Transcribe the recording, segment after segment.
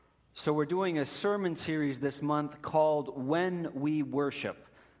So we're doing a sermon series this month called When We Worship.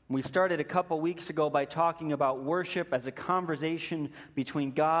 We started a couple weeks ago by talking about worship as a conversation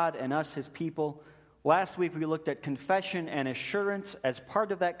between God and us, His people. Last week we looked at confession and assurance as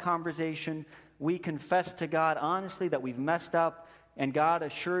part of that conversation. We confess to God honestly that we've messed up, and God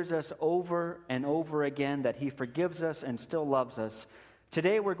assures us over and over again that He forgives us and still loves us.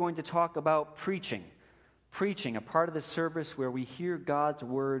 Today we're going to talk about preaching. Preaching, a part of the service where we hear God's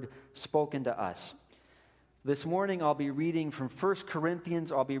word spoken to us. This morning I'll be reading from 1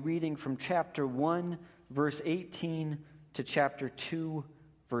 Corinthians. I'll be reading from chapter 1, verse 18 to chapter 2,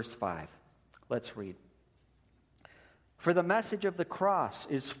 verse 5. Let's read. For the message of the cross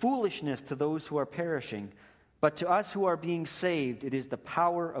is foolishness to those who are perishing, but to us who are being saved it is the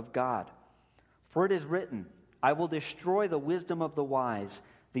power of God. For it is written, I will destroy the wisdom of the wise,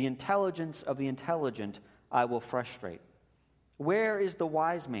 the intelligence of the intelligent I will frustrate. Where is the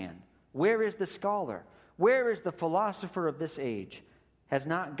wise man? Where is the scholar? Where is the philosopher of this age? Has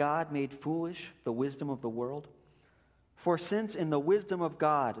not God made foolish the wisdom of the world? For since in the wisdom of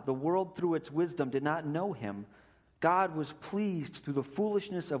God, the world through its wisdom did not know Him, God was pleased through the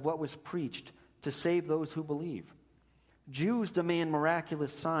foolishness of what was preached to save those who believe. Jews demand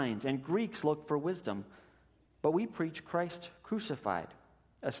miraculous signs, and Greeks look for wisdom. But we preach Christ crucified,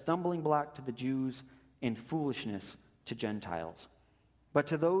 a stumbling block to the Jews and foolishness to Gentiles. But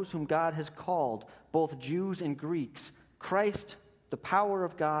to those whom God has called, both Jews and Greeks, Christ, the power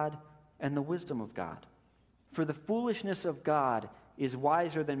of God and the wisdom of God. For the foolishness of God is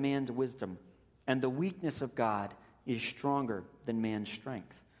wiser than man's wisdom, and the weakness of God is stronger than man's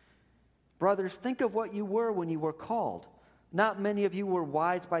strength. Brothers, think of what you were when you were called. Not many of you were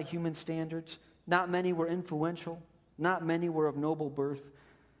wise by human standards. Not many were influential. Not many were of noble birth.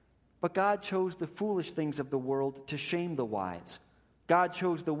 But God chose the foolish things of the world to shame the wise. God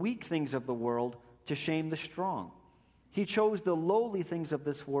chose the weak things of the world to shame the strong. He chose the lowly things of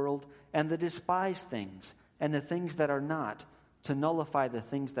this world and the despised things and the things that are not to nullify the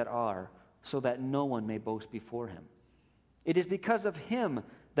things that are, so that no one may boast before Him. It is because of Him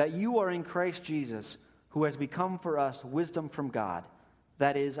that you are in Christ Jesus, who has become for us wisdom from God,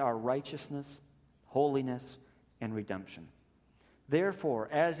 that is our righteousness, holiness, and redemption. Therefore,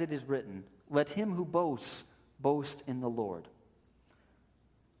 as it is written, let him who boasts, boast in the Lord.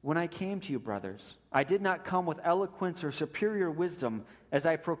 When I came to you, brothers, I did not come with eloquence or superior wisdom as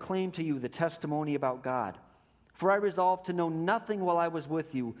I proclaimed to you the testimony about God. For I resolved to know nothing while I was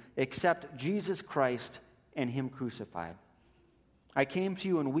with you except Jesus Christ and Him crucified. I came to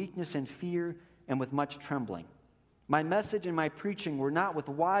you in weakness and fear and with much trembling. My message and my preaching were not with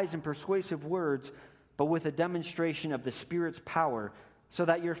wise and persuasive words, but with a demonstration of the Spirit's power, so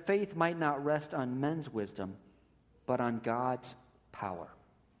that your faith might not rest on men's wisdom, but on God's power.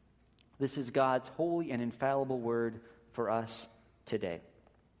 This is God's holy and infallible word for us today.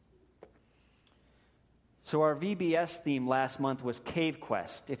 So our VBS theme last month was Cave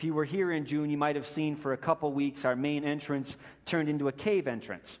Quest. If you were here in June, you might have seen for a couple weeks our main entrance turned into a cave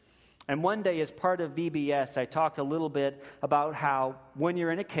entrance. And one day as part of VBS, I talked a little bit about how when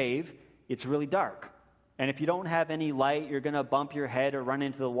you're in a cave, it's really dark. And if you don't have any light, you're going to bump your head or run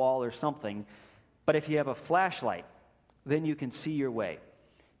into the wall or something. But if you have a flashlight, then you can see your way.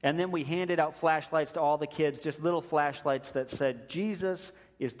 And then we handed out flashlights to all the kids, just little flashlights that said, Jesus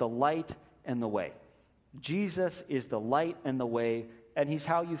is the light and the way. Jesus is the light and the way, and He's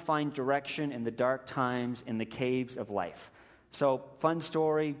how you find direction in the dark times, in the caves of life. So, fun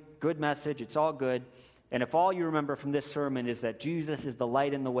story, good message, it's all good. And if all you remember from this sermon is that Jesus is the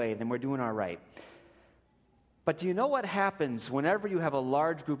light and the way, then we're doing all right. But do you know what happens whenever you have a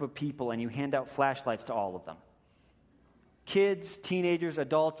large group of people and you hand out flashlights to all of them? Kids, teenagers,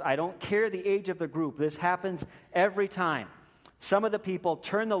 adults, I don't care the age of the group. This happens every time. Some of the people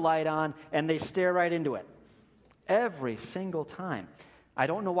turn the light on and they stare right into it. Every single time. I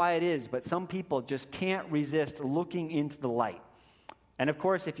don't know why it is, but some people just can't resist looking into the light. And of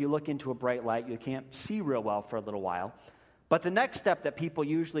course, if you look into a bright light, you can't see real well for a little while. But the next step that people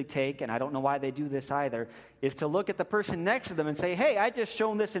usually take, and I don't know why they do this either, is to look at the person next to them and say, hey, I just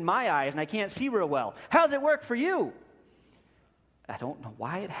shown this in my eyes and I can't see real well. How's it work for you? I don't know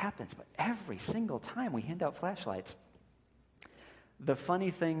why it happens, but every single time we hand out flashlights. The funny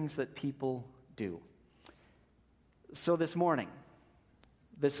things that people do. So this morning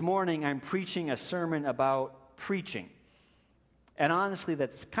I'm preaching a sermon about preaching. And honestly,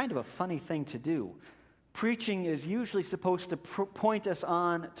 that's kind of a funny thing to do. Preaching is usually supposed to point us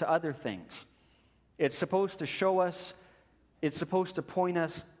on to other things. It's supposed to show us, it's supposed to point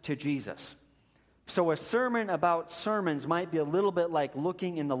us to Jesus. So a sermon about sermons might be a little bit like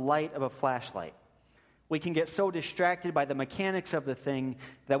looking in the light of a flashlight. We can get so distracted by the mechanics of the thing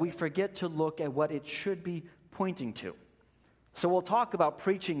that we forget to look at what it should be pointing to. So we'll talk about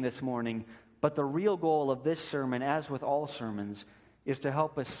preaching this morning, but the real goal of this sermon, as with all sermons, is to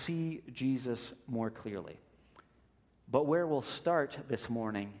help us see Jesus more clearly. But where we'll start this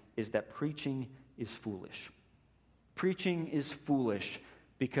morning is that preaching is foolish. Preaching is foolish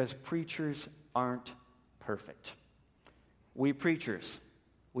because preachers aren't perfect. We preachers,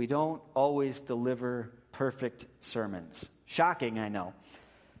 we don't always deliver perfect sermons. Shocking, I know,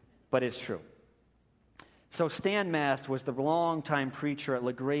 but it's true. So Stan Mast was the longtime preacher at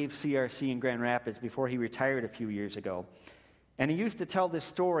LaGrave CRC in Grand Rapids before he retired a few years ago. And he used to tell this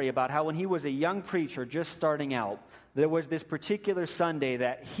story about how when he was a young preacher just starting out, there was this particular Sunday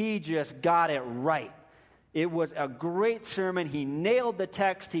that he just got it right. It was a great sermon. He nailed the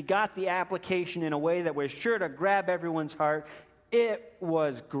text. He got the application in a way that was sure to grab everyone's heart. It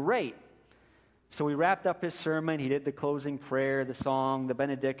was great. So he wrapped up his sermon. He did the closing prayer, the song, the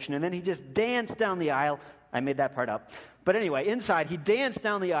benediction, and then he just danced down the aisle. I made that part up. But anyway, inside, he danced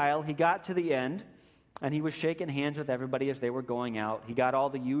down the aisle. He got to the end, and he was shaking hands with everybody as they were going out. He got all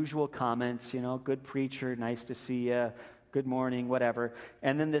the usual comments, good preacher, nice to see you, good morning, whatever.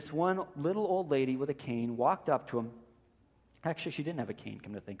 And then this one little old lady with a cane walked up to him. Actually, she didn't have a cane,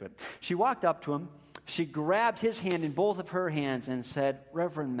 come to think of it. She walked up to him. She grabbed his hand in both of her hands and said,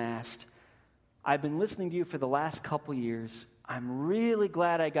 "Reverend Mast, I've been listening to you for the last couple years. I'm really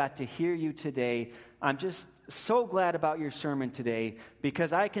glad I got to hear you today. I'm just so glad about your sermon today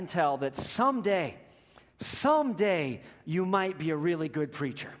because I can tell that someday you might be a really good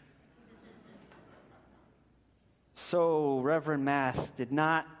preacher." So Reverend Mast did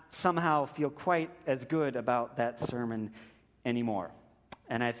not somehow feel quite as good about that sermon anymore.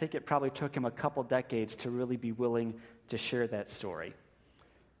 And I think it probably took him a couple decades to really be willing to share that story.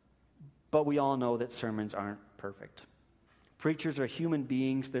 But we all know that sermons aren't perfect. Preachers are human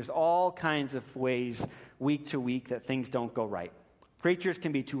beings. There's all kinds of ways week to week that things don't go right. Preachers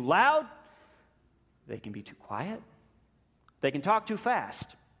can be too loud. They can be too quiet. They can talk too fast.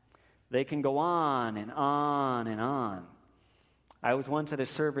 They can go on and on and on. I was once at a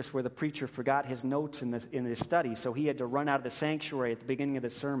service where the preacher forgot his notes in his study, so he had to run out of the sanctuary at the beginning of the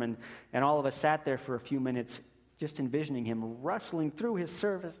sermon, and all of us sat there for a few minutes just envisioning him rustling through his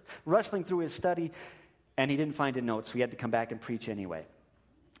service, rustling through his study, and he didn't find a note, so he had to come back and preach anyway.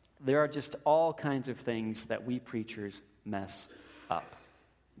 There are just all kinds of things that we preachers mess up.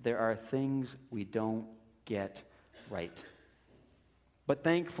 There are things we don't get right. But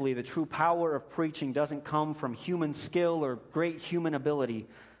thankfully, the true power of preaching doesn't come from human skill or great human ability.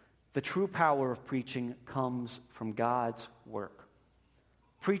 The true power of preaching comes from God's work.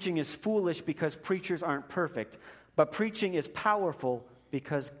 Preaching is foolish because preachers aren't perfect, but preaching is powerful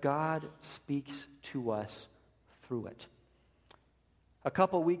because God speaks to us through it. A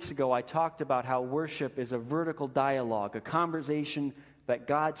couple weeks ago, I talked about how worship is a vertical dialogue, a conversation that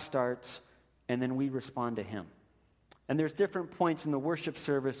God starts and then we respond to Him. And there's different points in the worship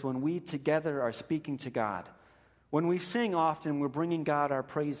service when we together are speaking to God. When we sing, often we're bringing God our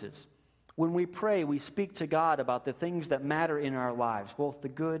praises. When we pray, we speak to God about the things that matter in our lives, both the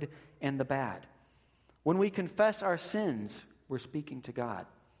good and the bad. When we confess our sins, we're speaking to God.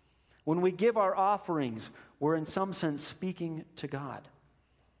 When we give our offerings, we're in some sense speaking to God.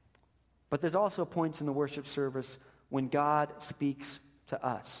 But there's also points in the worship service when God speaks to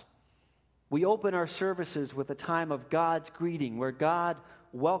us. We open our services with a time of God's greeting, where God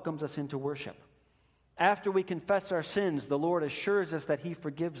welcomes us into worship. After we confess our sins, the Lord assures us that He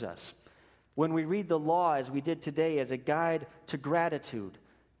forgives us. When we read the law, as we did today, as a guide to gratitude,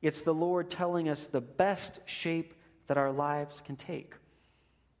 it's the Lord telling us the best shape that our lives can take.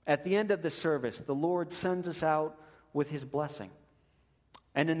 At the end of the service, the Lord sends us out with His blessing.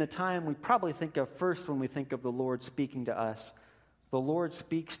 And in the time we probably think of first when we think of the Lord speaking to us, the Lord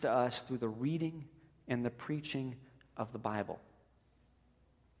speaks to us through the reading and the preaching of the Bible.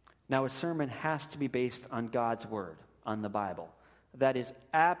 Now, a sermon has to be based on God's Word, on the Bible. That is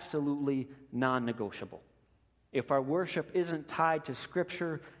absolutely non-negotiable. If our worship isn't tied to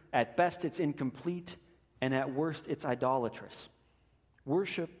Scripture, at best it's incomplete, and at worst it's idolatrous.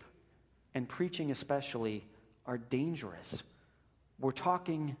 Worship, and preaching especially, are dangerous. We're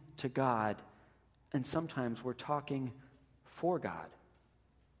talking to God, and sometimes we're talking for God.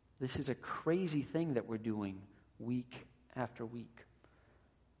 This is a crazy thing that we're doing week after week.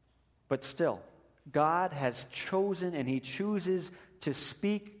 But still, God has chosen and He chooses to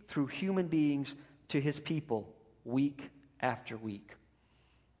speak through human beings to His people week after week.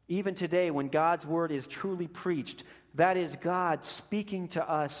 Even today, when God's word is truly preached, that is God speaking to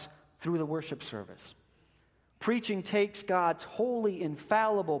us through the worship service. Preaching takes God's holy,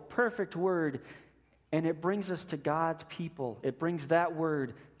 infallible, perfect word, and it brings us to God's people. It brings that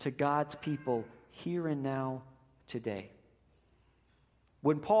word to God's people here and now, today.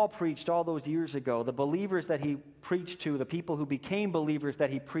 When Paul preached all those years ago, the believers that he preached to, the people who became believers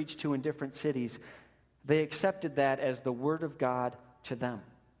that he preached to in different cities, they accepted that as the word of God to them.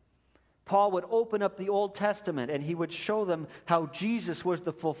 Paul would open up the Old Testament and he would show them how Jesus was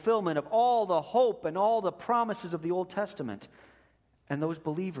the fulfillment of all the hope and all the promises of the Old Testament. And those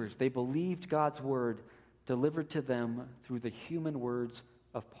believers, they believed God's word delivered to them through the human words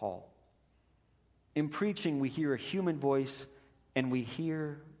of Paul. In preaching, we hear a human voice and we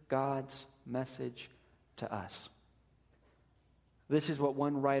hear God's message to us. This is what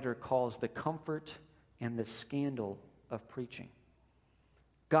one writer calls the comfort and the scandal of preaching.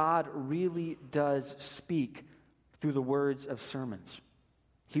 God really does speak through the words of sermons.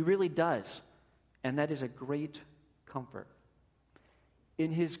 He really does, and that is a great comfort. In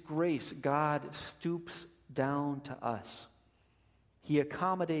His grace, God stoops down to us. He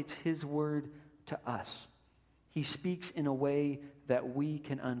accommodates His word to us. He speaks in a way that we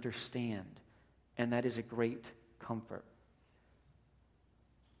can understand, and that is a great comfort.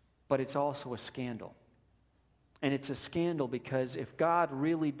 But it's also a scandal. And it's a scandal because if God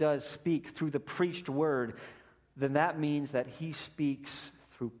really does speak through the preached word, then that means that He speaks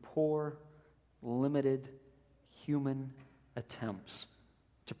through poor, limited, human attempts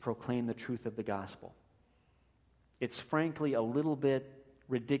to proclaim the truth of the gospel. It's frankly a little bit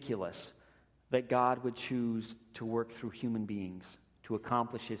ridiculous that God would choose to work through human beings to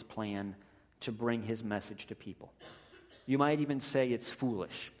accomplish His plan to bring His message to people. You might even say it's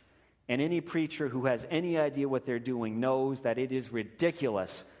foolish. And any preacher who has any idea what they're doing knows that it is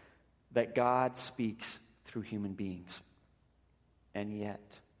ridiculous that God speaks through human beings. And yet,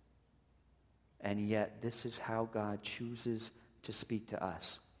 this is how God chooses to speak to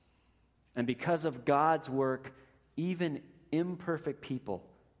us. And because of God's work, even imperfect people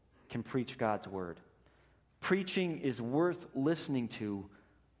can preach God's word. Preaching is worth listening to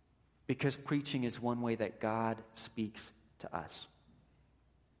because preaching is one way that God speaks to us.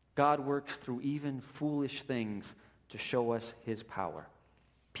 God works through even foolish things to show us His power.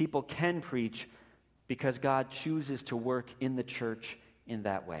 People can preach because God chooses to work in the church in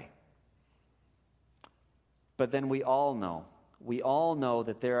that way. But then we all know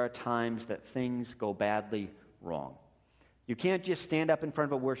that there are times that things go badly wrong. You can't just stand up in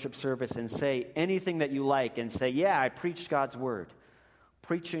front of a worship service and say anything that you like and say, yeah, I preached God's word.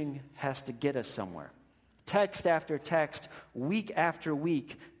 Preaching has to get us somewhere. Text after text, week after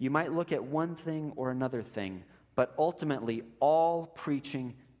week, you might look at one thing or another thing, but ultimately all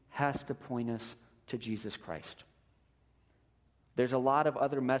preaching has to point us to Jesus Christ. There's a lot of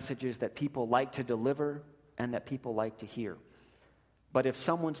other messages that people like to deliver and that people like to hear. But if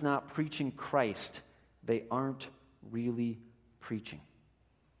someone's not preaching Christ, they aren't really preaching.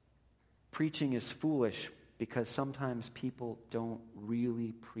 Preaching is foolish because sometimes people don't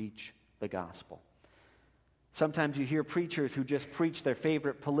really preach the gospel. Sometimes you hear preachers who just preach their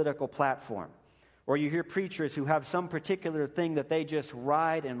favorite political platform. Or you hear preachers who have some particular thing that they just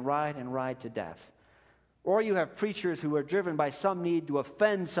ride to death. Or you have preachers who are driven by some need to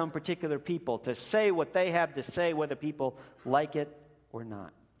offend some particular people, to say what they have to say, whether people like it or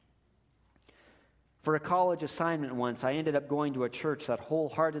not. For a college assignment once, I ended up going to a church that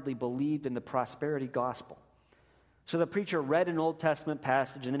wholeheartedly believed in the prosperity gospel. So the preacher read an Old Testament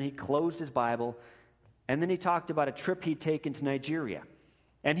passage, and then he closed his Bible, and then he talked about a trip he'd taken to Nigeria.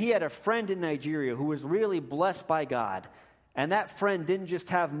 And he had a friend in Nigeria who was really blessed by God. And that friend didn't just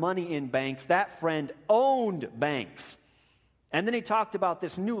have money in banks, that friend owned banks. And then he talked about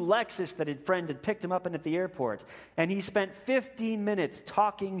this new Lexus that his friend had picked him up in at the airport. And he spent 15 minutes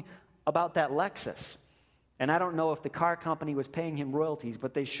talking about that Lexus. And I don't know if the car company was paying him royalties,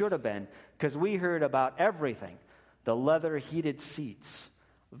 but they should have been, because we heard about everything. The leather heated seats,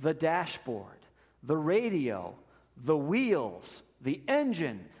 the dashboard, the radio, the wheels, the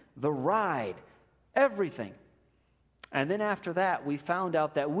engine, the ride, everything. And then after that, we found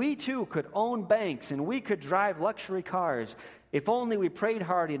out that we too could own banks and we could drive luxury cars if only we prayed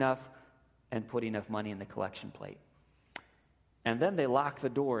hard enough and put enough money in the collection plate. And then they locked the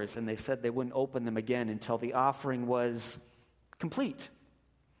doors and they said they wouldn't open them again until the offering was complete.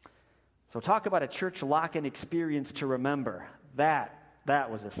 So talk about a church lock-in experience to remember. That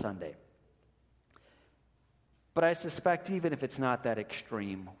was a Sunday. But I suspect even if it's not that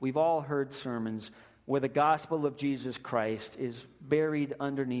extreme, we've all heard sermons where the gospel of Jesus Christ is buried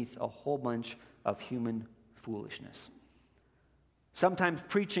underneath a whole bunch of human foolishness. Sometimes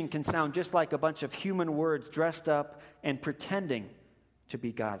preaching can sound just like a bunch of human words dressed up and pretending to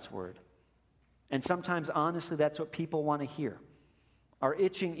be God's word. And sometimes, honestly, that's what people want to hear. Our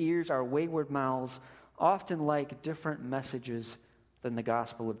itching ears, our wayward mouths, often like different messages than the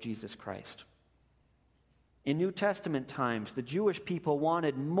gospel of Jesus Christ. In New Testament times, the Jewish people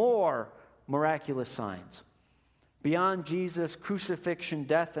wanted more miraculous signs. Beyond Jesus' crucifixion,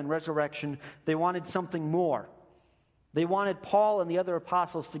 death, and resurrection, they wanted something more. They wanted Paul and the other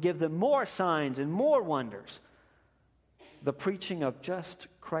apostles to give them more signs and more wonders. The preaching of just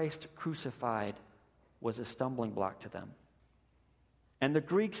Christ crucified was a stumbling block to them. And the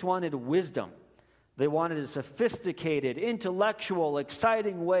Greeks wanted wisdom. They wanted a sophisticated, intellectual,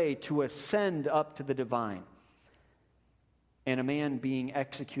 exciting way to ascend up to the divine. And a man being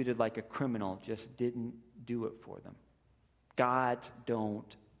executed like a criminal just didn't do it for them. Gods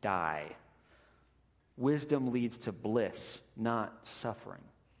don't die. Wisdom leads to bliss, not suffering.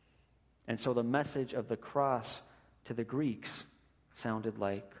 And so the message of the cross to the Greeks sounded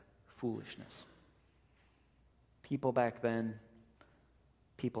like foolishness. People back then,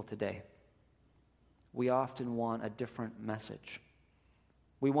 people today, we often want a different message.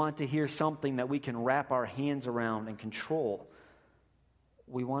 We want to hear something that we can wrap our hands around and control.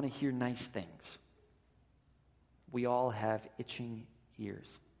 We want to hear nice things. We all have itching ears.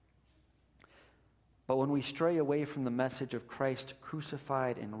 But when we stray away from the message of Christ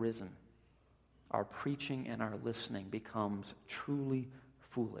crucified and risen, our preaching and our listening becomes truly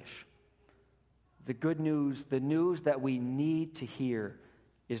foolish. The good news, the news that we need to hear,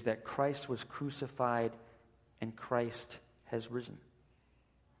 is that Christ was crucified and Christ has risen.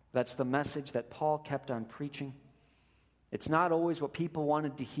 That's the message that Paul kept on preaching. It's not always what people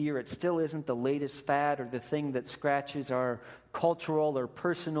wanted to hear. It still isn't the latest fad or the thing that scratches our cultural or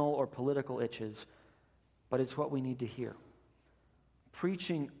personal or political itches, but it's what we need to hear.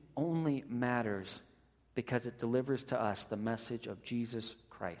 Preaching only matters because it delivers to us the message of Jesus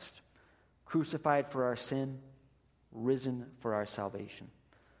Christ, crucified for our sin, risen for our salvation.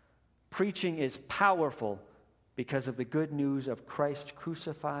 Preaching is powerful because of the good news of Christ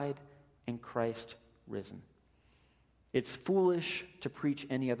crucified and Christ risen. It's foolish to preach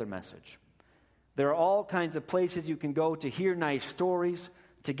any other message. There are all kinds of places you can go to hear nice stories,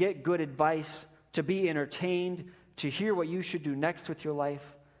 to get good advice, to be entertained, to hear what you should do next with your life.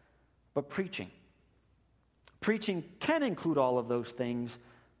 But preaching can include all of those things,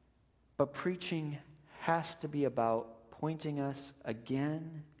 but preaching has to be about pointing us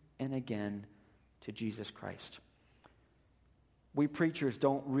again and again to Jesus Christ. We preachers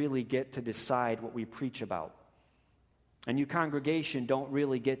don't really get to decide what we preach about. And you congregation don't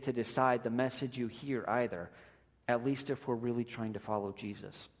really get to decide the message you hear either, at least if we're really trying to follow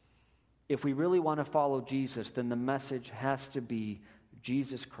Jesus. If we really want to follow Jesus, then the message has to be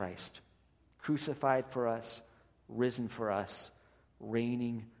Jesus Christ, crucified for us, risen for us,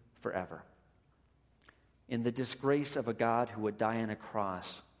 reigning forever. In the disgrace of a God who would die on a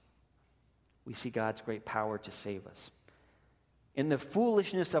cross, we see God's great power to save us. In the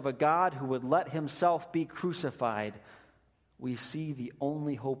foolishness of a God who would let himself be crucified, we see the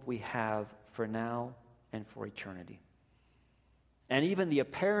only hope we have for now and for eternity. And even the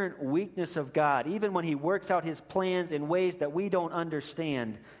apparent weakness of God, even when he works out his plans in ways that we don't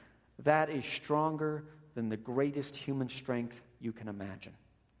understand, that is stronger than the greatest human strength you can imagine.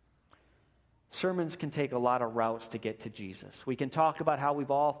 Sermons can take a lot of routes to get to Jesus. We can talk about how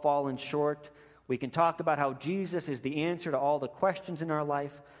we've all fallen short. We can talk about how Jesus is the answer to all the questions in our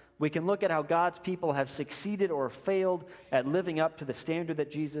life. We can look at how God's people have succeeded or failed at living up to the standard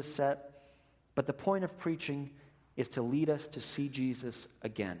that Jesus set. But the point of preaching is to lead us to see Jesus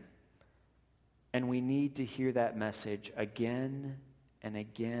again. And we need to hear that message again and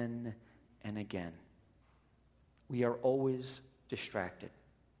again and again. We are always distracted.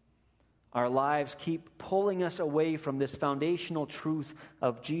 Our lives keep pulling us away from this foundational truth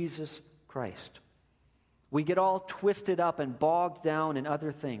of Jesus Christ. We get all twisted up and bogged down in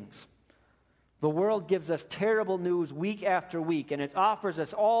other things. The world gives us terrible news week after week, and it offers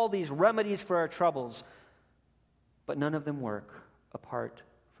us all these remedies for our troubles, but none of them work apart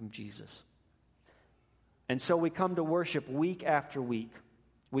from Jesus. And so we come to worship week after week.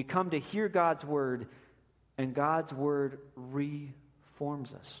 We come to hear God's word, and God's word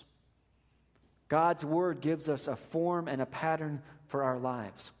reforms us. God's word gives us a form and a pattern for our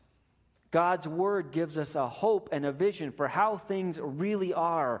lives. God's word gives us a hope and a vision for how things really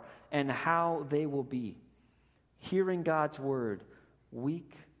are and how they will be. Hearing God's word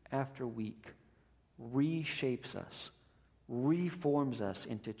week after week reshapes us, reforms us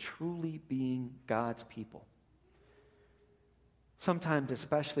into truly being God's people. Sometimes,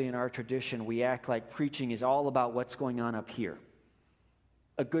 especially in our tradition, we act like preaching is all about what's going on up here.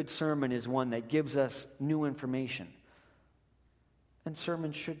 A good sermon is one that gives us new information. And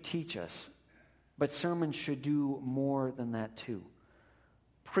sermons should teach us, but sermons should do more than that too.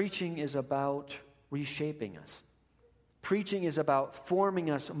 Preaching is about reshaping us. Preaching is about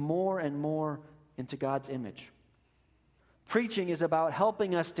forming us more and more into God's image. Preaching is about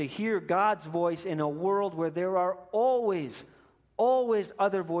helping us to hear God's voice in a world where there are always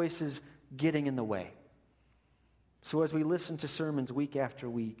other voices getting in the way. So as we listen to sermons week after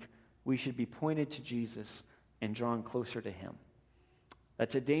week, we should be pointed to Jesus and drawn closer to Him.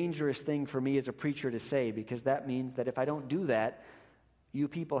 That's a dangerous thing for me as a preacher to say, because that means that if I don't do that, you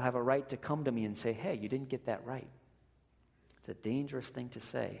people have a right to come to me and say, hey, you didn't get that right. It's a dangerous thing to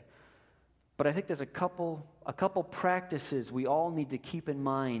say. But I think there's a couple practices we all need to keep in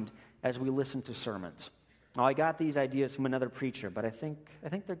mind as we listen to sermons. Now, I got these ideas from another preacher, but I think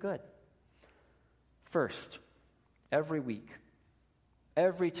they're good. First, every week,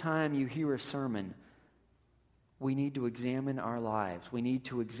 every time you hear a sermon, we need to examine our lives. We need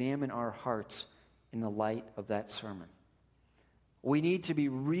to examine our hearts in the light of that sermon. We need to be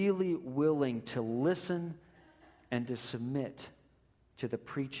really willing to listen and to submit to the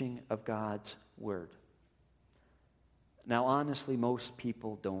preaching of God's Word. Now, honestly, most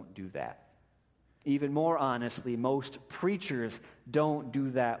people don't do that. Even more honestly, most preachers don't do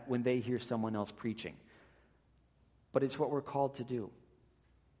that when they hear someone else preaching. But it's what we're called to do.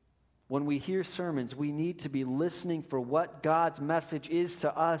 When we hear sermons, we need to be listening for what God's message is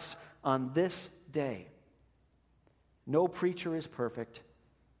to us on this day. No preacher is perfect.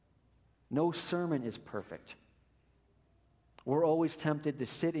 No sermon is perfect. We're always tempted to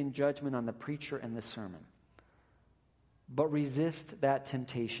sit in judgment on the preacher and the sermon. But resist that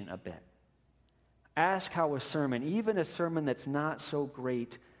temptation a bit. Ask how a sermon, even a sermon that's not so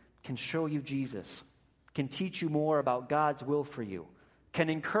great, can show you Jesus, can teach you more about God's will for you, can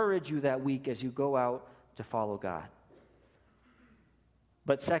encourage you that week as you go out to follow God.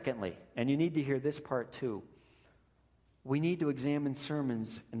 But secondly, and you need to hear this part too, we need to examine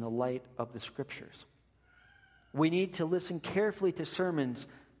sermons in the light of the Scriptures. We need to listen carefully to sermons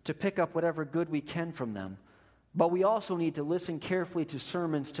to pick up whatever good we can from them. But we also need to listen carefully to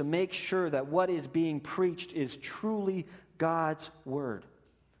sermons to make sure that what is being preached is truly God's Word.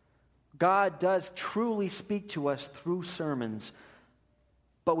 God does truly speak to us through sermons,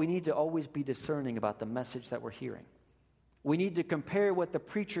 but we need to always be discerning about the message that we're hearing. We need to compare what the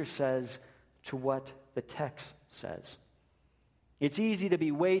preacher says to what the text says. It's easy to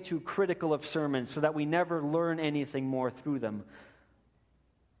be way too critical of sermons so that we never learn anything more through them.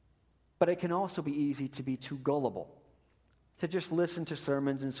 But it can also be easy to be too gullible, to just listen to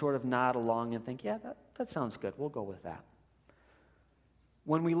sermons and sort of nod along and think, yeah, that sounds good. We'll go with that.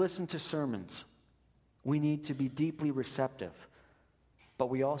 When we listen to sermons, we need to be deeply receptive, but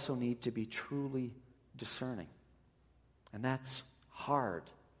we also need to be truly discerning. And that's hard.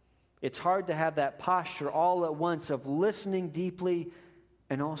 It's hard to have that posture all at once of listening deeply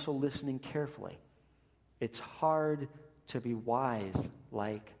and also listening carefully. It's hard to be wise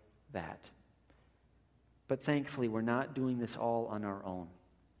like that. But thankfully, we're not doing this all on our own.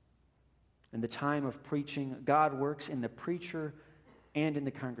 In the time of preaching, God works in the preacher and in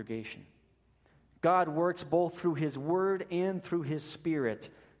the congregation. God works both through His Word and through His Spirit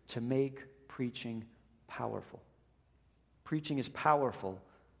to make preaching powerful. Preaching is powerful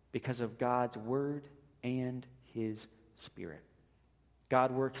because of God's Word and His Spirit.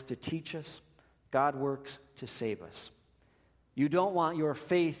 God works to teach us. God works to save us. You don't want your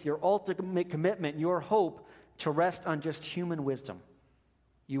faith, your ultimate commitment, your hope to rest on just human wisdom.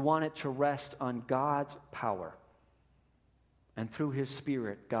 You want it to rest on God's power. And through His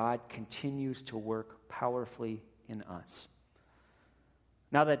Spirit, God continues to work powerfully in us.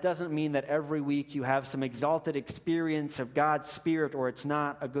 Now, that doesn't mean that every week you have some exalted experience of God's Spirit or it's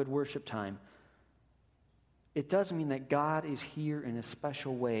not a good worship time. It does mean that God is here in a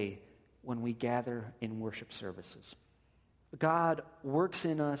special way when we gather in worship services. God works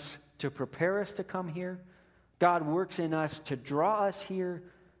in us to prepare us to come here. God works in us to draw us here.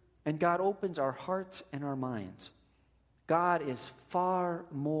 And God opens our hearts and our minds. God is far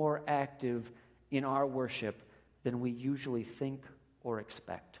more active in our worship than we usually think or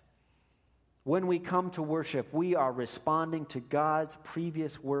expect. When we come to worship, we are responding to God's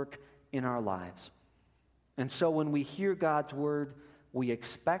previous work in our lives. And so when we hear God's word, we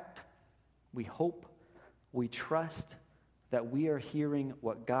expect, we hope, we trust that we are hearing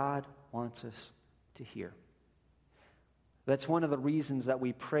what God wants us to to hear. That's one of the reasons that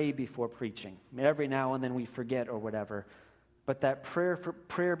we pray before preaching. I mean, every now and then we forget or whatever. But that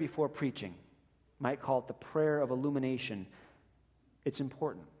prayer before preaching, might call it the prayer of illumination, it's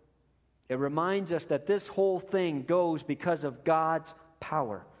important. It reminds us that this whole thing goes because of God's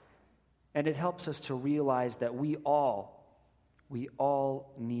power. And it helps us to realize that we all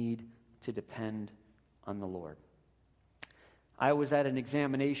need to depend on the Lord. I was at an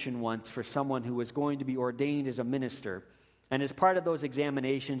examination once for someone who was going to be ordained as a minister. And as part of those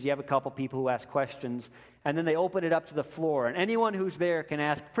examinations, you have a couple people who ask questions, and then they open it up to the floor. And anyone who's there can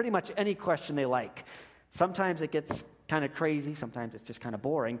ask pretty much any question they like. Sometimes it gets kind of crazy. Sometimes it's just kind of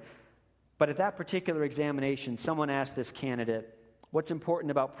boring. But at that particular examination, someone asked this candidate, what's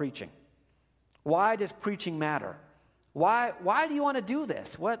important about preaching? Why does preaching matter? Why do you want to do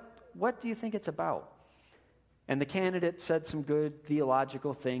this? What do you think it's about? And the candidate said some good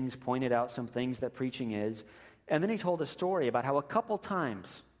theological things, pointed out some things that preaching is. And then he told a story about how a couple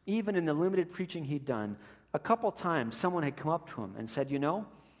times, even in the limited preaching he'd done, a couple times someone had come up to him and said,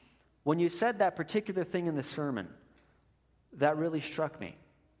 when you said that particular thing in the sermon, that really struck me.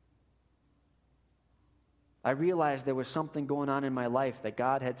 I realized there was something going on in my life that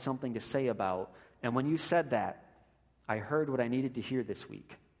God had something to say about. And when you said that, I heard what I needed to hear this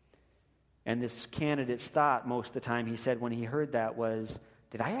week. And this candidate's thought most of the time, he said when he heard that was,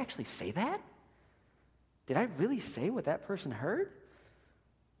 did I actually say that? Did I really say what that person heard?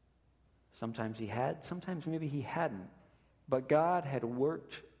 Sometimes he had, sometimes maybe he hadn't. But God had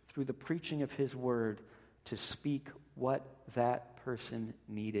worked through the preaching of his word to speak what that person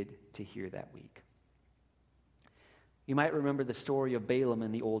needed to hear that week. You might remember the story of Balaam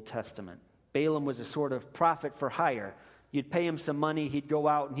in the Old Testament. Balaam was a sort of prophet for hire. You'd pay him some money, he'd go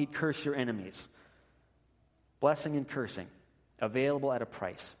out and he'd curse your enemies. Blessing and cursing, available at a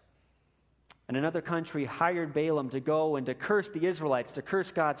price. And another country hired Balaam to go and to curse the Israelites, to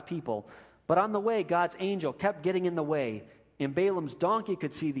curse God's people. But on the way, God's angel kept getting in the way, and Balaam's donkey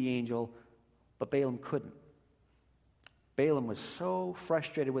could see the angel, but Balaam couldn't. Balaam was so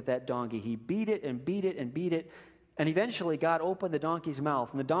frustrated with that donkey. He beat it and beat it and beat it, and eventually God opened the donkey's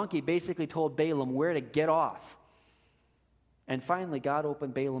mouth, and the donkey basically told Balaam where to get off. And finally, God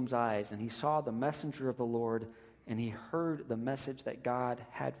opened Balaam's eyes, and he saw the messenger of the Lord, and he heard the message that God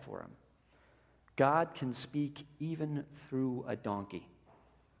had for him. God can speak even through a donkey.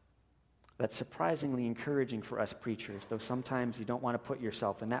 That's surprisingly encouraging for us preachers, though sometimes you don't want to put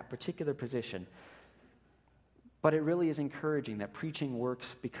yourself in that particular position. But it really is encouraging that preaching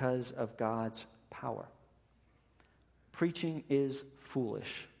works because of God's power. Preaching is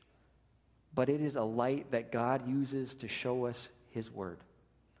foolish, but it is a light that God uses to show us his word.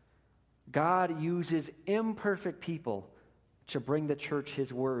 God uses imperfect people to bring the church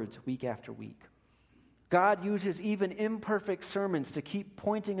his words week after week. God uses even imperfect sermons to keep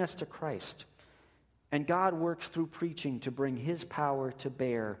pointing us to Christ. And God works through preaching to bring his power to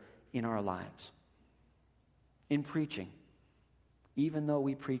bear in our lives. In preaching, even though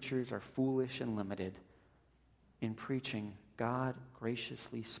we preachers are foolish and limited, in preaching, God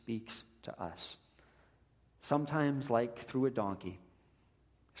graciously speaks to us. Sometimes like through a donkey,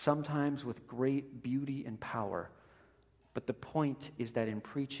 sometimes with great beauty and power. But the point is that in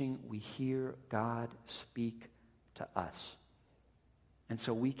preaching, we hear God speak to us. And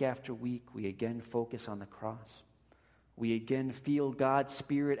so week after week, we again focus on the cross. We again feel God's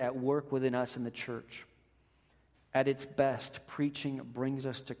Spirit at work within us in the church. At its best, preaching brings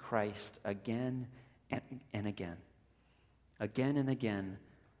us to Christ again and again. Again and again,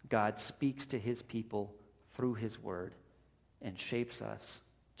 God speaks to his people through his word and shapes us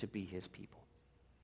to be his people.